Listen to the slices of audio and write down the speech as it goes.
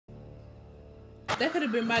That could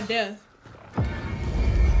have been my death.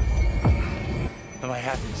 Am I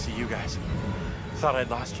happy to see you guys? Thought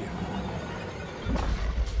I'd lost you.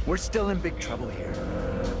 We're still in big trouble here.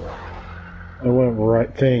 I went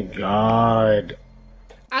right. Thank God.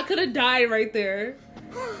 I could have died right there.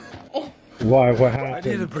 Oh. Why? What happened? I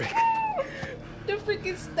need a break. The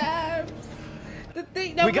freaking stabs. The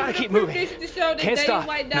thing that we gotta keep moving. To show that Can't stop.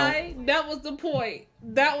 Might die. No. That was the point.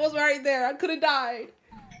 That was right there. I could have died.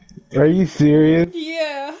 Are you serious?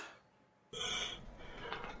 Yeah.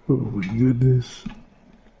 Oh my goodness.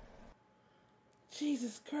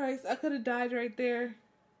 Jesus Christ. I could have died right there.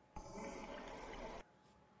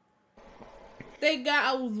 Thank God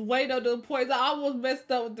I was waiting on the points. I almost messed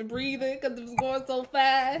up with the breathing because it was going so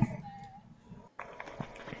fast.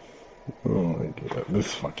 Oh my God.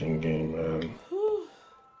 This fucking game, man.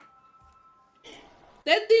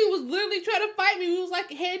 That thing was literally trying to fight me. It was like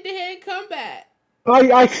head-to-head combat.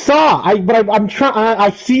 I saw. I'm trying.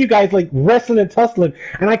 I see you guys like wrestling and tussling,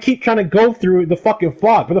 and I keep trying to go through the fucking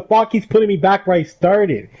fog, but the fog keeps putting me back where I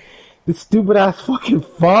started. This stupid ass fucking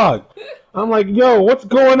fog. I'm like, yo, what's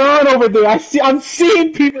going on over there? I'm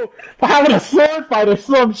seeing people having a sword fight or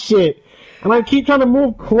some shit, and I keep trying to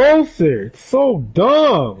move closer. It's so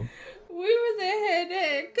dumb. We was in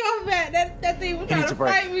head-to-head combat. That thing was trying to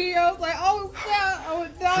fight me. I was like, oh snap! I was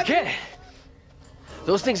dodging. Forget it.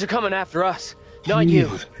 Those things are coming after us. Not you.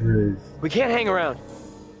 Christ. We can't hang around.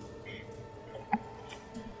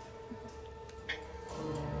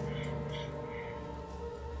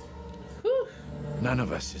 Whew. None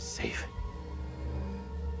of us is safe.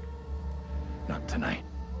 Not tonight.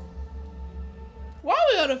 Why are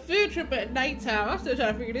we on a field trip at nighttime? I'm still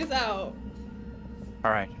trying to figure this out. All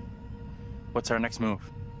right. What's our next move?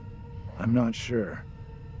 I'm not sure.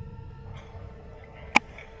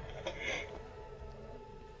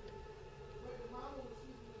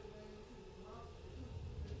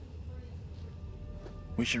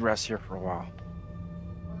 We should rest here for a while.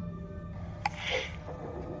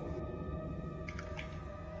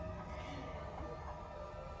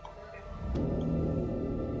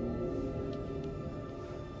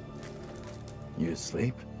 You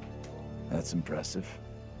asleep? That's impressive.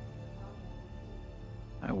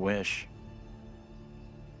 I wish.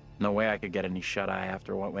 No way I could get any shut-eye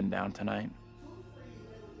after what went down tonight.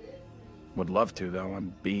 Would love to, though.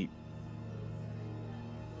 I'm beat.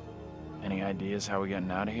 Any ideas how we're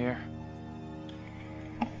getting out of here?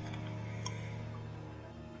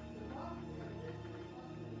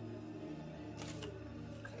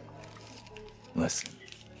 Listen,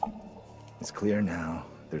 it's clear now.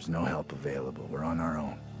 There's no help available. We're on our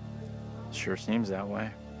own. Sure seems that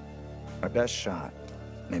way. Our best shot,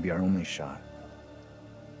 maybe our only shot,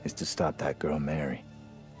 is to stop that girl, Mary.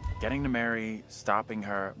 Getting to Mary, stopping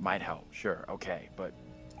her might help, sure, okay, but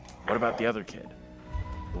what about the other kid?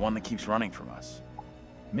 The one that keeps running from us?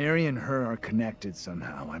 Mary and her are connected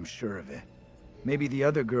somehow, I'm sure of it. Maybe the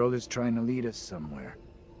other girl is trying to lead us somewhere.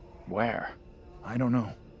 Where? I don't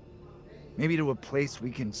know. Maybe to a place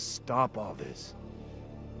we can stop all this.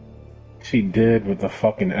 She did with the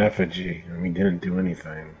fucking effigy, and we didn't do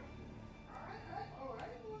anything.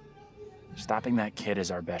 Stopping that kid is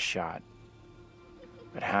our best shot.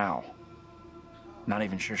 But how? Not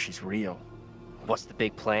even sure she's real. What's the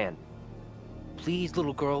big plan? Please,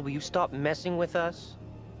 little girl, will you stop messing with us?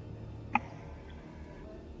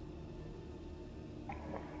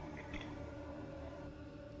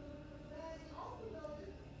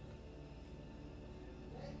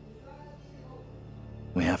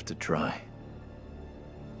 We have to try.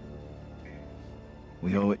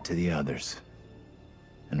 We owe it to the others.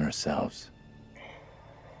 And ourselves.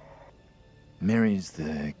 Mary's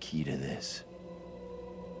the key to this.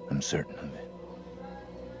 I'm certain of it.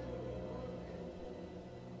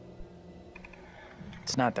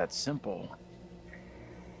 It's not that simple.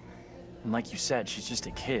 And like you said, she's just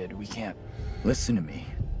a kid. We can't... Listen to me.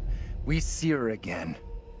 We see her again.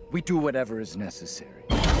 We do whatever is necessary.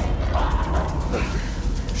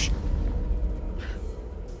 Shh.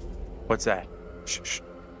 What's that? Shh, shh.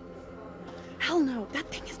 Hell no,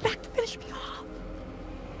 that thing is back to finish me off.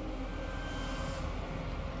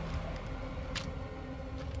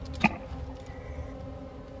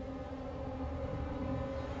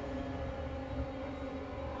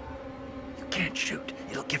 You can't shoot.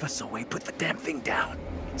 It'll give us away. Put the damn thing down.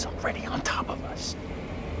 It's already on top of us.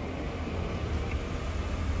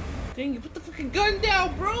 Dang, you put the fucking gun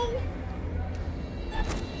down, bro!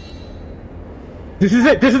 This is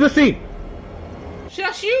it! This is the scene! Should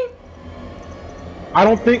I shoot? I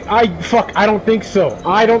don't think I don't think so.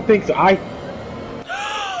 I don't think so. I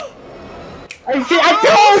see, I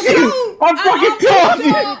told you! I fucking told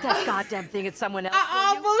you! That guy goddamn thing at someone else.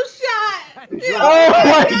 I almost shot. Oh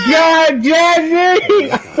my God, Jesse!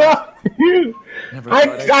 Fuck you!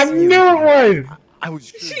 I knew it was. I was.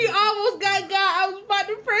 She almost got. I was about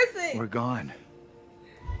to press it. We're gone.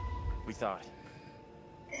 We thought.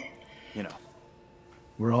 You know.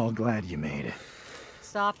 We're all glad you made it.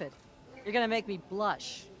 Stop it. You're gonna make me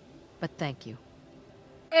blush. But thank you.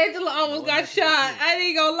 Angela almost got shot. I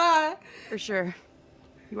ain't gonna lie. For sure.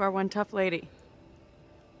 You are one tough lady.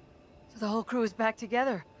 So the whole crew is back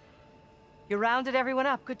together. You rounded everyone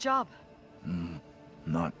up. Good job.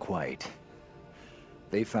 Not quite.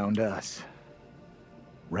 They found us.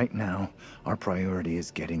 Right now, our priority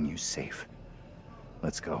is getting you safe.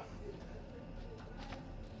 Let's go.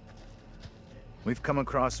 We've come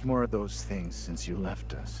across more of those things since you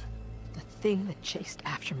left us. The thing that chased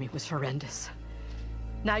after me was horrendous.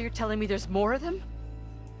 Now you're telling me there's more of them?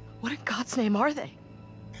 What in God's name are they?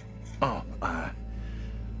 Oh, I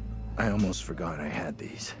almost forgot I had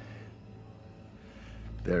these.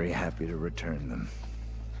 Very happy to return them.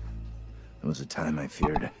 There was a time I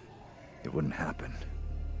feared it wouldn't happen.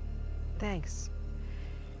 Thanks.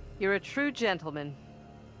 You're a true gentleman.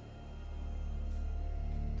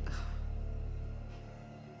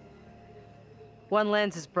 One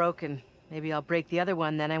lens is broken. Maybe I'll break the other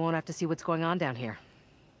one, then I won't have to see what's going on down here.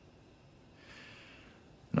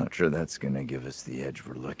 Not sure that's gonna give us the edge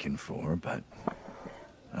we're looking for, but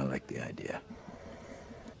I like the idea.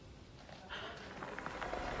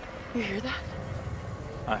 You hear that?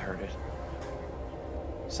 I heard it.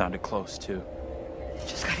 Sounded close, too.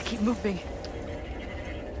 Just gotta keep moving.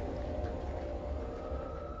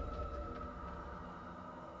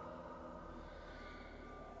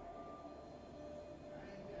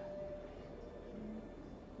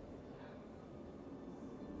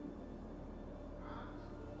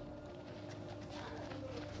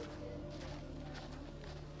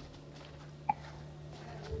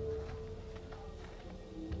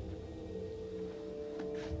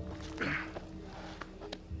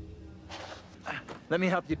 Let me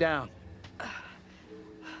help you down.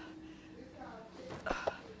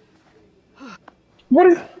 What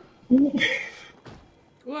is?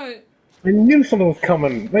 What? I knew something was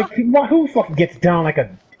coming. Like, who fucking gets down like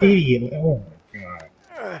an idiot? Oh my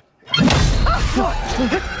God.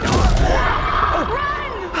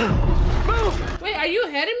 Wait, are you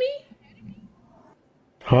ahead of me?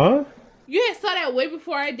 Huh? You had saw that way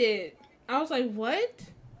before I did. I was like, what?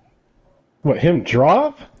 What, him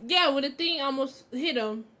drop? Yeah, when the thing almost hit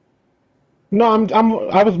him. No,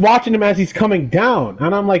 I was watching him as he's coming down,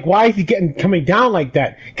 and I'm like, why is he coming down like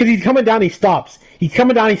that? Because he's coming down, he stops. He's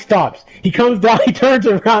coming down, he stops. He comes down, he turns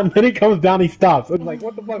around, and then he comes down, he stops. I'm like,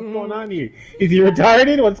 what the fuck's going on here? Is he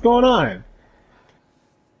retarded? What's going on?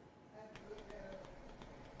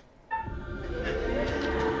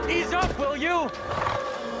 Ease up, will you?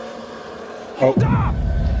 Oh. Stop!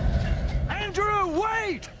 Andrew,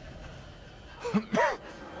 wait!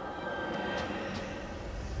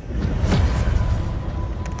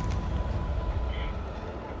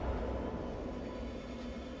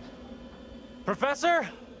 Professor?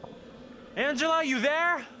 Angela, you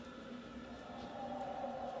there?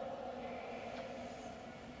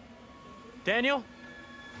 Daniel?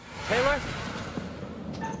 Taylor?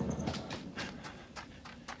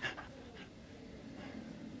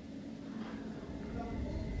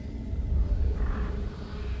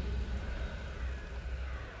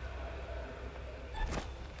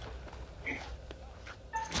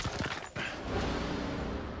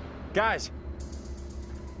 Guys.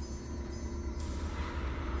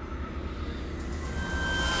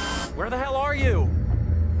 Where the hell are you?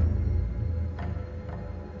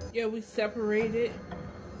 Yeah, we separated.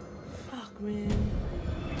 Fuck, man.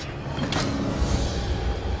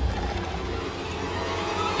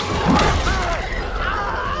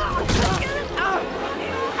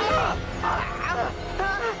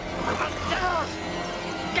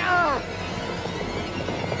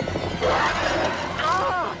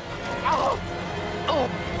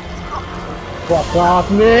 Fuck off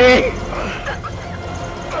me!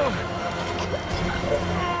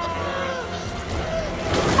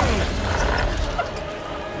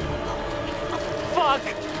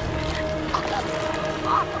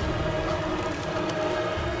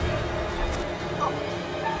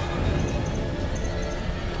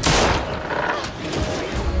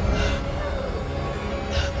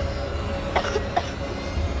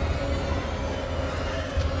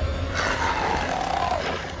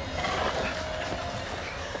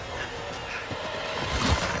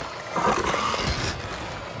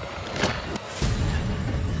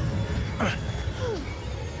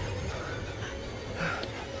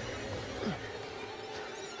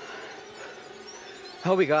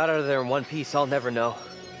 How we got out of there in one piece, I'll never know.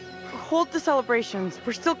 Hold the celebrations.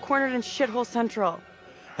 We're still cornered in Shithole Central.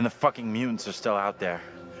 And the fucking mutants are still out there.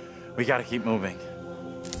 We gotta keep moving.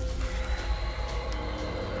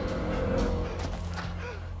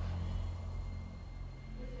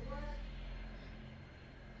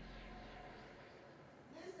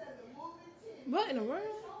 What in the world?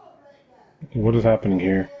 What is happening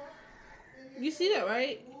here? You see that,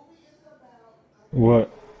 right? What?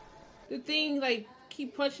 The thing, like,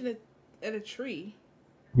 keep punching it at a tree.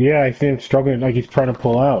 Yeah, I see him struggling, like he's trying to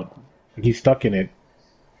pull out. Like he's stuck in it.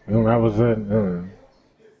 Well, that was it.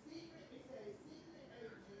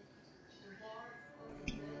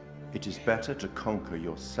 It is better to conquer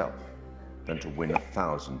yourself than to win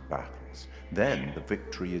 1,000 battles. Then the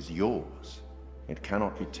victory is yours. It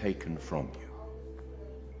cannot be taken from you.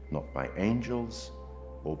 Not by angels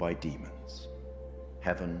or by demons.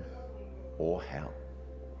 Heaven or hell.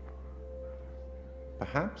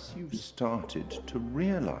 Perhaps you've started to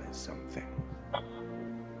realize something.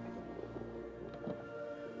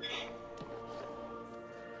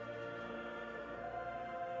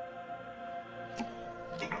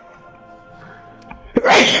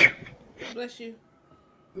 Bless you.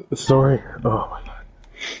 The story? Oh my god.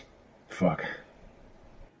 Fuck.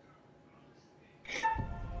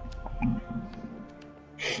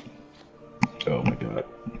 Oh my god.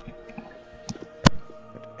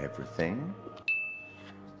 But everything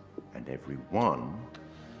and everyone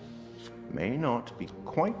may not be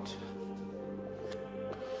quite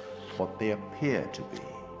what they appear to be.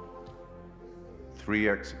 3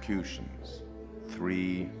 executions,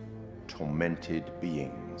 3 tormented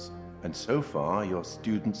beings, and so far your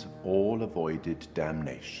students have all avoided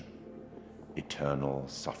damnation, eternal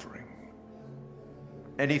suffering.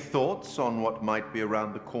 Any thoughts on what might be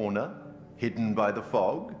around the corner, hidden by the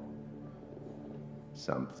fog?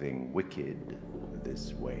 Something wicked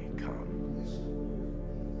this way comes.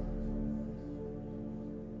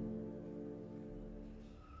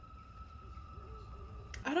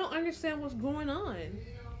 I don't understand what's going on.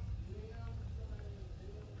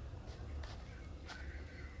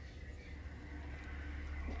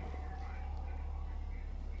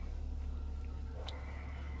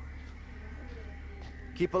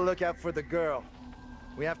 Keep a lookout for the girl.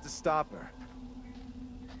 We have to stop her.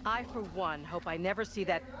 I, for one, hope I never see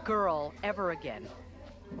that girl ever again.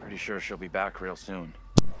 Pretty sure she'll be back real soon.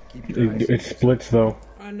 Keep your eyes It splits though.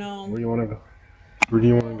 I know. Where do you want to go? Where do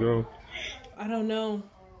you want to go? I don't know.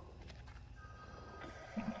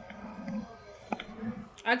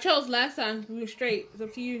 I chose last time. We were straight. It's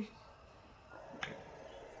up to you.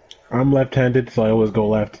 I'm left-handed, so I always go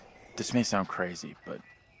left. This may sound crazy, but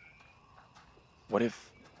what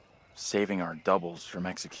if saving our doubles from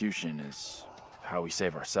execution is how we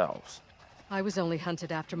save ourselves? I was only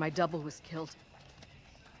hunted after my double was killed.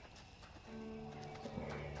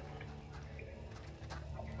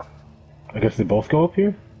 I guess they both go up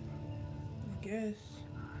here? I guess.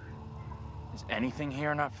 Is anything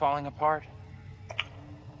here not falling apart?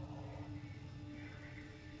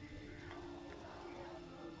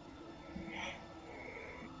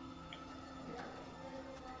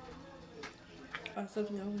 Oh,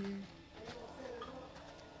 something over here.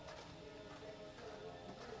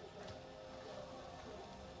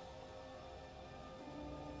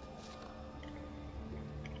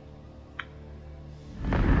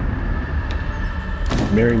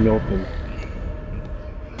 Mary Milton.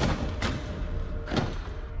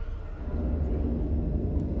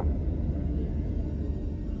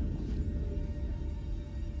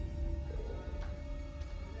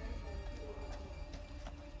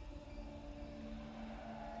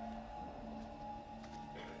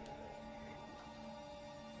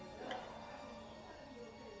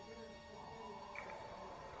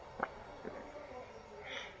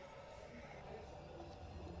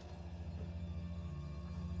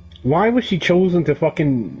 Why was she chosen to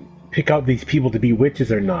fucking pick out these people to be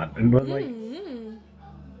witches or not? And then,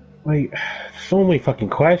 like, so many fucking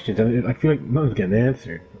questions, and I feel like nothing's getting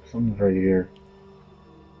answered. Something's right here.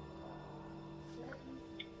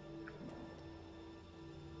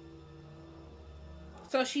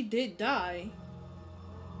 So she did die.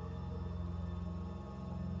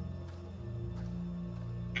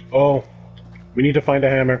 Oh, we need to find a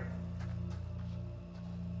hammer.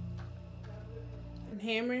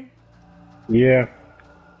 Hammer? Yeah.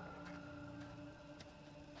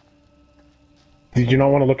 Did you not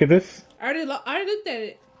want to look at this? I already looked at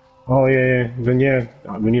it. Oh, yeah. Then, yeah,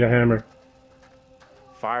 we need a hammer.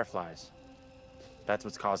 Fireflies. That's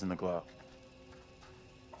what's causing the glow.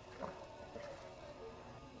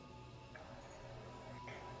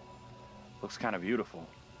 Looks kind of beautiful,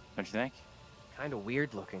 don't you think? Kinda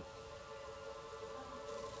weird looking.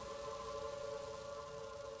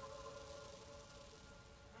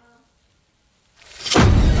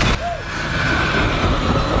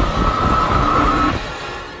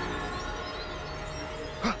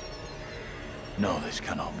 No, this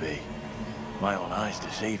cannot be. My own eyes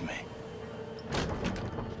deceive me.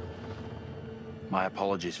 My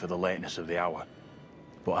apologies for the lateness of the hour,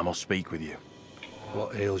 but I must speak with you.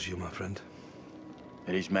 What ails you, my friend?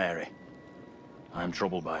 It is Mary. I am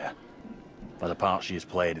troubled by her, by the part she has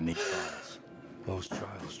played in these trials. Those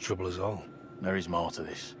trials trouble us all. There is more to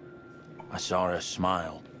this. I saw her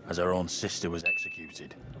smile as her own sister was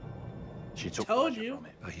executed. She took pleasure from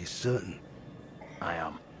it. Are you certain? I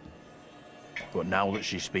am. But now that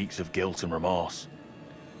she speaks of guilt and remorse,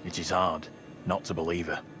 it is hard not to believe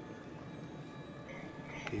her.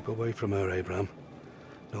 Keep away from her, Abraham.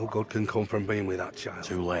 No good can come from being with that child.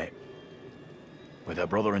 Too late. With her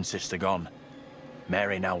brother and sister gone,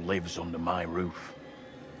 Mary now lives under my roof.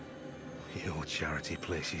 Your charity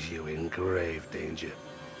places you in grave danger.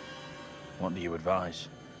 What do you advise?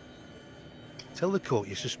 Tell the court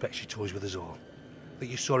you suspect she toys with us all. That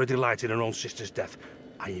you saw her delight in her own sister's death.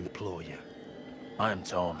 I implore you. I am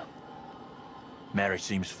torn. Mary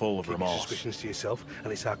seems full of Keep your remorse. suspicions to yourself,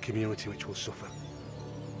 and it's our community which will suffer.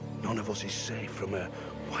 None of us is safe from her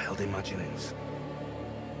wild imaginings.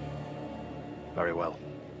 Very well.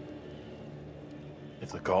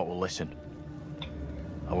 If the court will listen,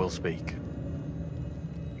 I will speak.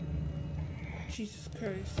 Jesus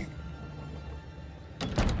Christ.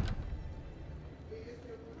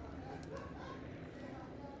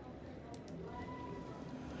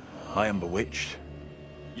 I am bewitched.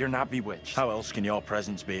 You're not bewitched. How else can your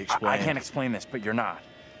presence be explained? I can't explain this, but you're not.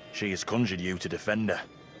 She has conjured you to defend her.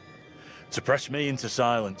 To press me into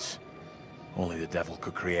silence. Only the devil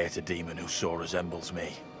could create a demon who so resembles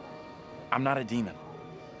me. I'm not a demon.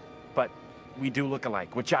 But we do look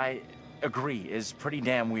alike, which I agree is pretty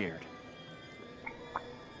damn weird.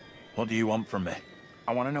 What do you want from me?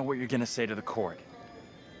 I want to know what you're gonna say to the court.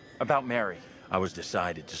 About Mary. I was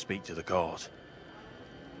decided to speak to the court.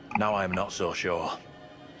 Now I am not so sure.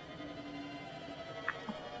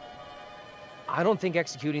 I don't think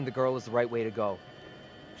executing the girl is the right way to go.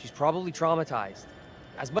 She's probably traumatized.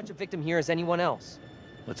 As much a victim here as anyone else.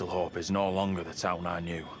 Little Hope is no longer the town I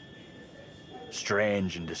knew.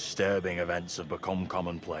 Strange and disturbing events have become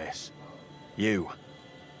commonplace. You,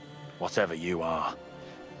 whatever you are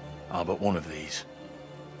but one of these.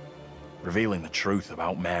 Revealing the truth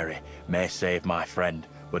about Mary may save my friend,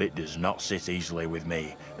 but it does not sit easily with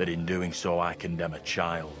me that in doing so I condemn a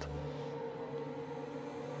child.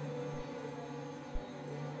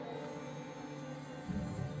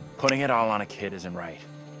 Putting it all on a kid isn't right.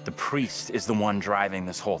 The priest is the one driving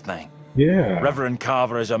this whole thing. Yeah. Reverend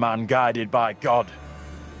Carver is a man guided by God.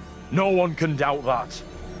 No one can doubt that.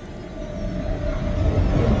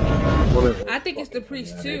 I think it's the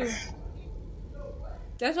priest too.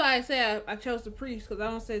 That's why I say I chose the priest, because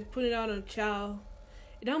I don't say put it on a child.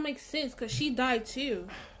 It don't make sense because she died too.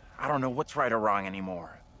 I don't know what's right or wrong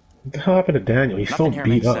anymore. What the hell happened to Daniel? He's Nothing so here beat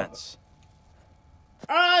makes up. sense.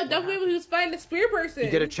 Don't remember he was fighting the spear person.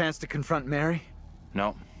 You get a chance to confront Mary?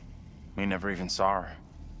 No. We never even saw her.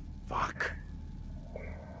 Fuck.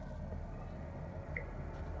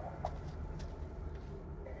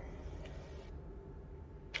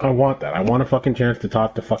 I want that. I want a fucking chance to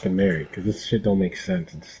talk to fucking Mary, because this shit don't make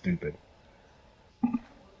sense. It's stupid.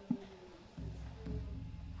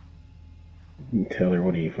 Taylor,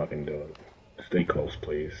 what are you fucking doing? Stay close,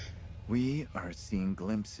 please. We are seeing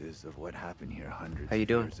glimpses of what happened here hundreds How you of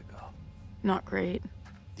doing? years ago. Not great.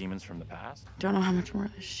 Demons from the past? Don't know how much more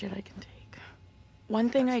of this shit I can take. One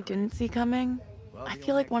thing I didn't see coming, I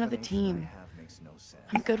feel like one of the team. Makes no sense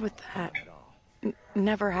I'm good with that. at all.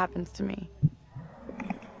 Never happens to me.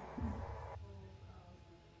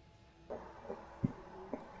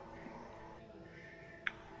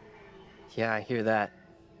 Yeah, I hear that.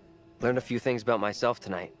 Learned a few things about myself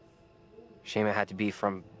tonight. Shame it had to be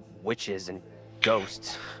from witches and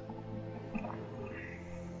ghosts.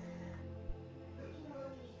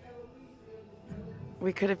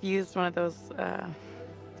 We could have used one of those,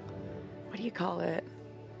 what do you call it?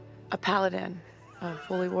 A paladin, a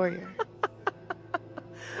holy warrior.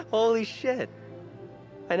 Holy shit.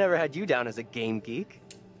 I never had you down as a game geek.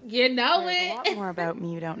 You know There's a it. lot more about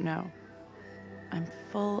me you don't know. I'm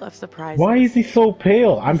full of surprises. Why is he so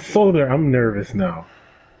pale? I'm nervous now.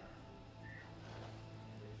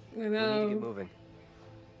 You We need to know. get moving.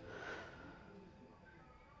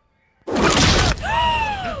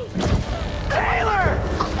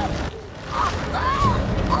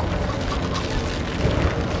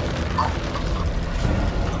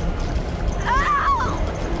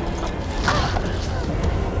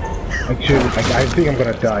 should. I think I'm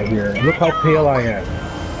gonna die here. Look how pale I am.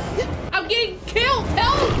 I'm getting killed.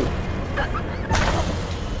 Help!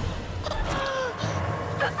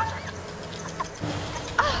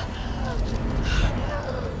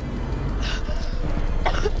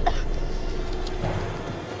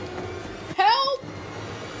 Help!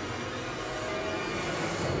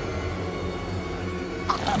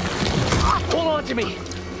 Hold on to me.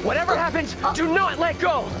 Whatever happens, do not let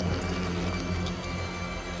go.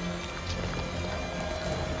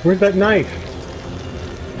 Where's that knife?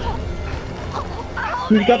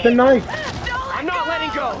 Who's got the knife? I'm not letting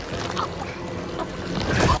go.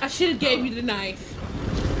 I should have gave you the knife.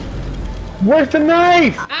 Where's the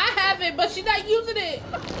knife? I have it, but she's not using it.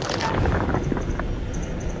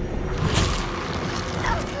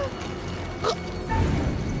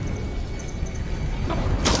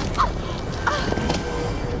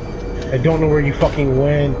 I don't know where you fucking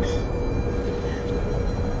went.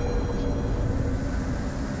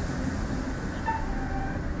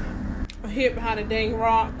 I hid behind a dang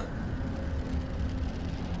rock.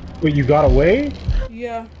 Wait, you got away?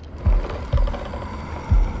 Yeah.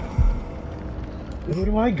 Where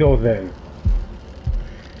do I go then?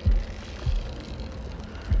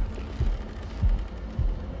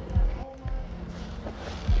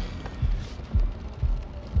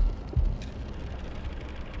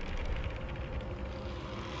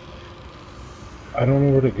 I don't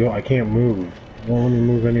know where to go. I can't move. It won't let me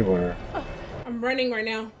move anywhere. I'm running right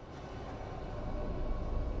now.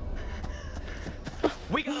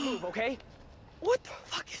 We gotta move, okay? What the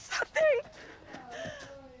fuck is that thing?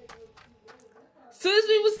 As soon as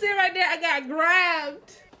we was sitting right there, I got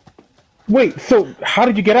grabbed. Wait, so how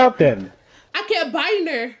did you get out then? I kept biting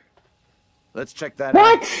her. Let's check that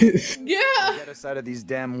What? out. Yeah. Get us out of these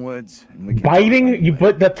damn woods. And we can Biting? You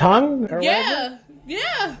put the tongue? or Yeah.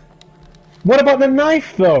 Yeah. What about the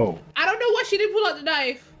knife though? I don't know why she didn't pull out the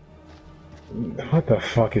knife. What the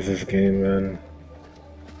fuck is this game, man?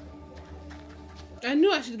 I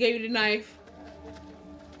knew I should have gave you the knife.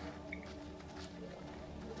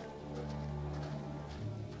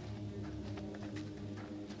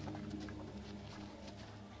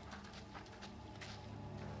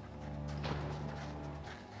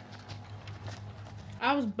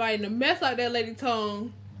 I was biting the mess out of that lady's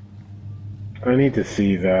tongue. I need to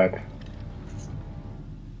see that.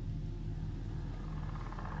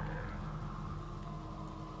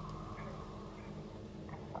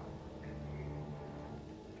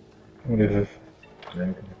 What is this?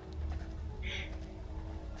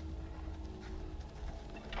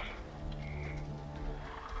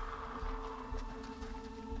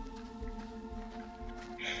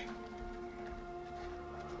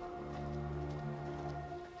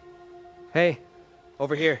 Hey,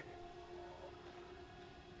 over here.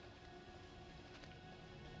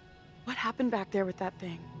 What happened back there with that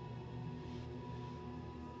thing?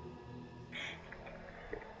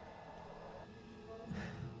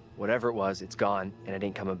 Whatever it was, it's gone, and it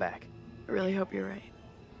ain't coming back. I really hope you're right.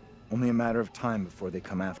 Only a matter of time before they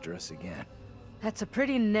come after us again. That's a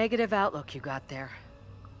pretty negative outlook you got there.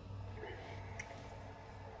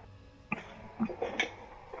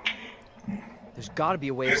 There's gotta be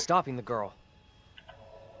a way of stopping the girl.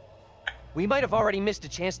 We might have already missed a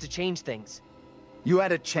chance to change things. You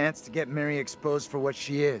had a chance to get Mary exposed for what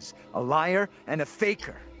she is. A liar and a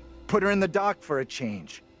faker. Put her in the dock for a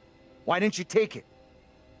change. Why didn't you take it?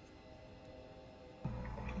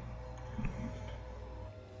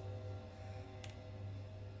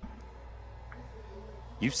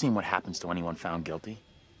 You've seen what happens to anyone found guilty.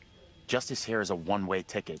 Justice here is a one-way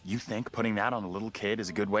ticket. You think putting that on a little kid is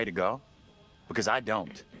a good way to go? Because I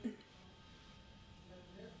don't.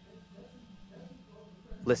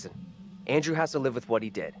 Listen, Andrew has to live with what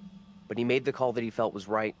he did, but he made the call that he felt was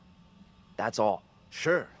right. That's all.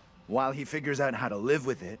 Sure. While he figures out how to live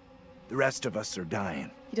with it, the rest of us are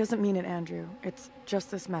dying. He doesn't mean it, Andrew. It's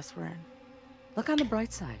just this mess we're in. Look on the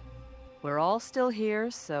bright side. We're all still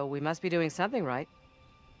here, so we must be doing something right.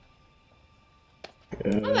 I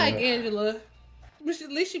like Angela. But at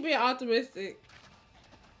least she being optimistic.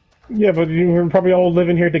 Yeah, but we're probably all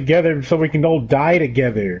living here together so we can all die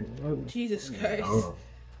together. Jesus Christ. Oh.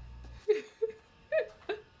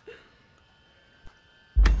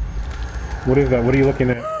 What is that? What are you looking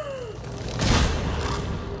at?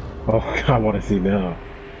 Oh, I want to see now.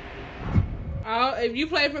 Oh, if you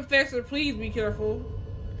play Professor, please be careful.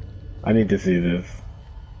 I need to see this.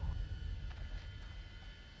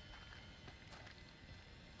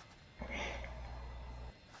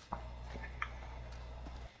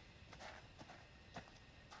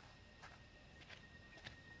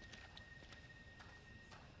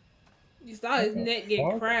 You saw his neck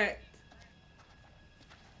get cracked.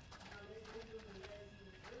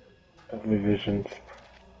 me visions.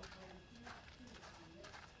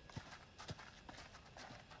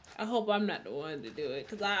 I hope I'm not the one to do it,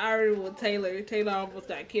 because I already with Taylor. Taylor almost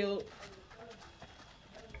got killed.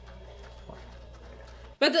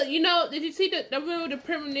 But did you see the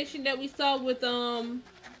premonition that we saw with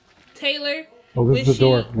Taylor? Oh, this is the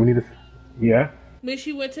door. We need to. Yeah. When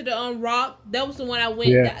she went to the rock, that was the one I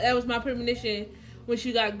went. Yeah. That was my premonition when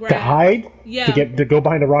she got grabbed. To hide? Yeah. To go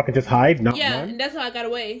behind the rock and just hide? Not yeah, run? and that's how I got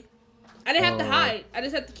away. I didn't have to hide. I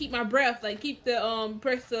just had to keep my breath, like keep the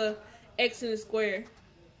press the X in the square.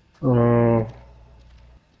 Who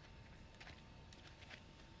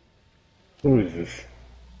is this?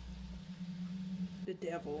 The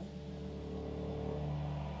devil.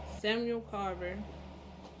 Samuel Carver.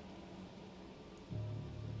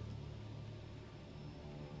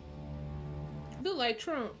 Look like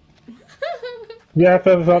Trump. Yeah, that's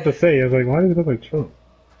what I was about to say. I was like, why does it look like Trump?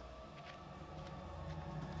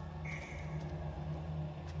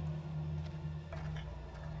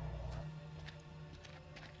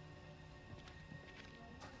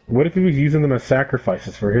 What if he was using them as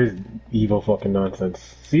sacrifices for his evil fucking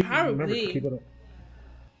nonsense? See, probably.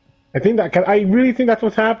 I think I really think that's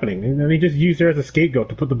what's happening, and then he just used her as a scapegoat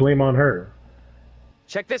to put the blame on her.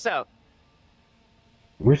 Check this out.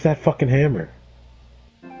 Where's that fucking hammer?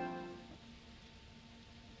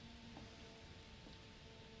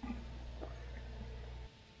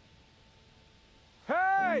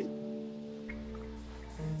 Hey!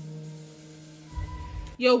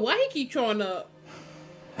 Yo, why he keep showing up?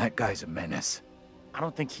 That guy's a menace. I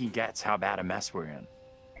don't think he gets how bad a mess we're in.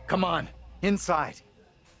 Come on, inside.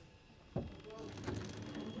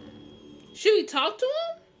 Should we talk to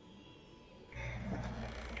him?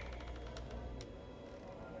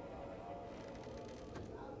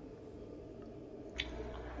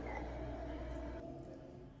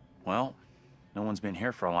 Well, no one's been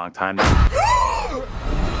here for a long time.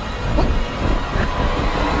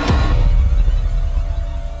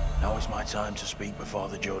 Now is my time to speak before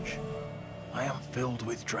the judge. I am filled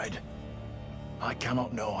with dread. I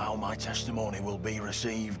cannot know how my testimony will be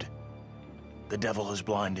received. The devil has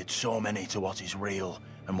blinded so many to what is real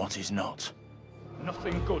and what is not.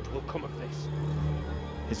 Nothing good will come of this.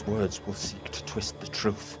 His words will seek to twist the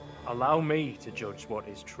truth. Allow me to judge what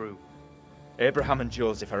is true. Abraham and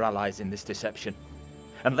Joseph are allies in this deception.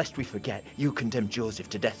 And lest we forget, you condemned Joseph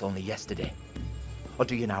to death only yesterday. Or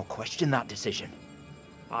do you now question that decision?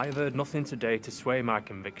 I have heard nothing today to sway my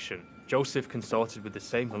conviction. Joseph consorted with the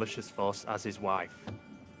same malicious force as his wife.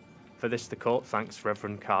 For this the court thanks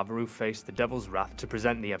Reverend Carver, who faced the devil's wrath to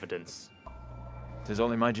present the evidence. 'Tis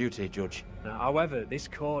only my duty, Judge. Now, however, this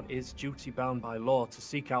court is duty-bound by law to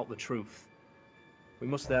seek out the truth. We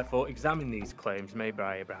must therefore examine these claims made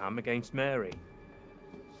by Abraham against Mary.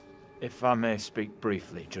 If I may speak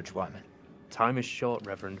briefly, Judge Wyman. Time is short,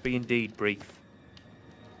 Reverend. Be indeed brief.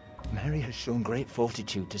 Mary has shown great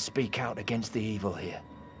fortitude to speak out against the evil here.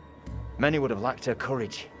 Many would have lacked her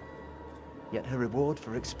courage. Yet her reward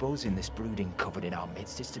for exposing this brooding coven in our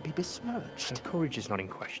midst is to be besmirched. Her courage is not in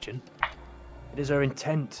question. It is her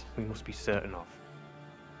intent we must be certain of.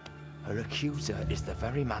 Her accuser is the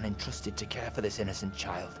very man entrusted to care for this innocent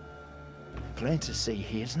child. Plain to see,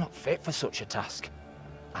 he is not fit for such a task.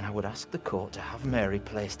 And I would ask the court to have Mary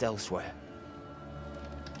placed elsewhere.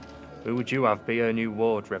 Who would you have be her new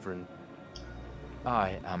ward, Reverend?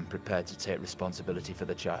 I am prepared to take responsibility for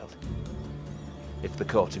the child. If the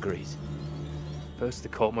court agrees. First, the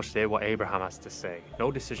court must hear what Abraham has to say.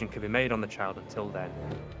 No decision can be made on the child until then.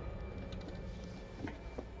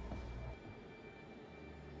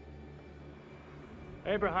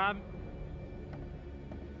 Abraham!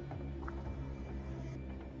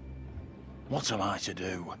 What am I to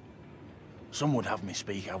do? Some would have me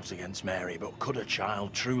speak out against Mary, but could a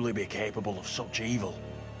child truly be capable of such evil?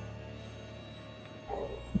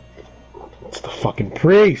 It's the fucking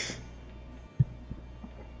priest!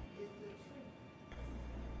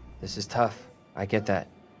 This is tough. I get that.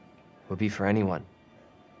 Would be for anyone.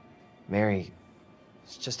 Mary,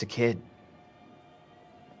 is just a kid.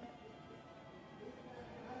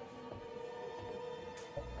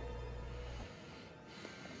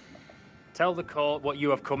 Tell the court what you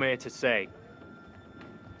have come here to say.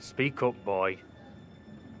 Speak up, boy.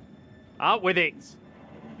 Out with it!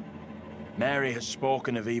 Mary has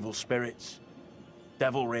spoken of evil spirits,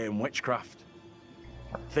 devilry and witchcraft.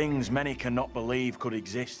 Things many cannot believe could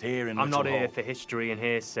exist here in I'm Little not here Hope. for history and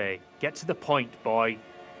hearsay. Get to the point, boy.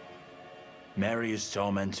 Mary is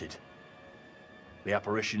tormented. The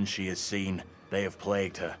apparitions she has seen, they have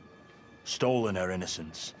plagued her, stolen her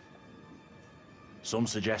innocence. Some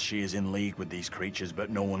suggest she is in league with these creatures, but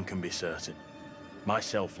no one can be certain.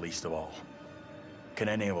 Myself least of all. Can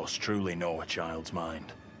any of us truly know a child's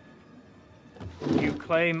mind? You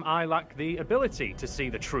claim I lack the ability to see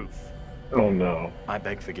the truth. Oh no. I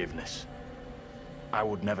beg forgiveness. I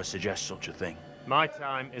would never suggest such a thing. My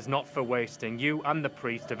time is not for wasting. You and the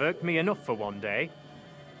priest have irked me enough for one day.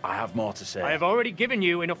 I have more to say. I have already given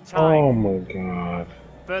you enough time. Oh my god.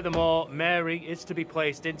 Furthermore, Mary is to be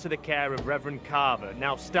placed into the care of Reverend Carver.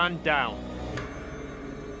 Now stand down.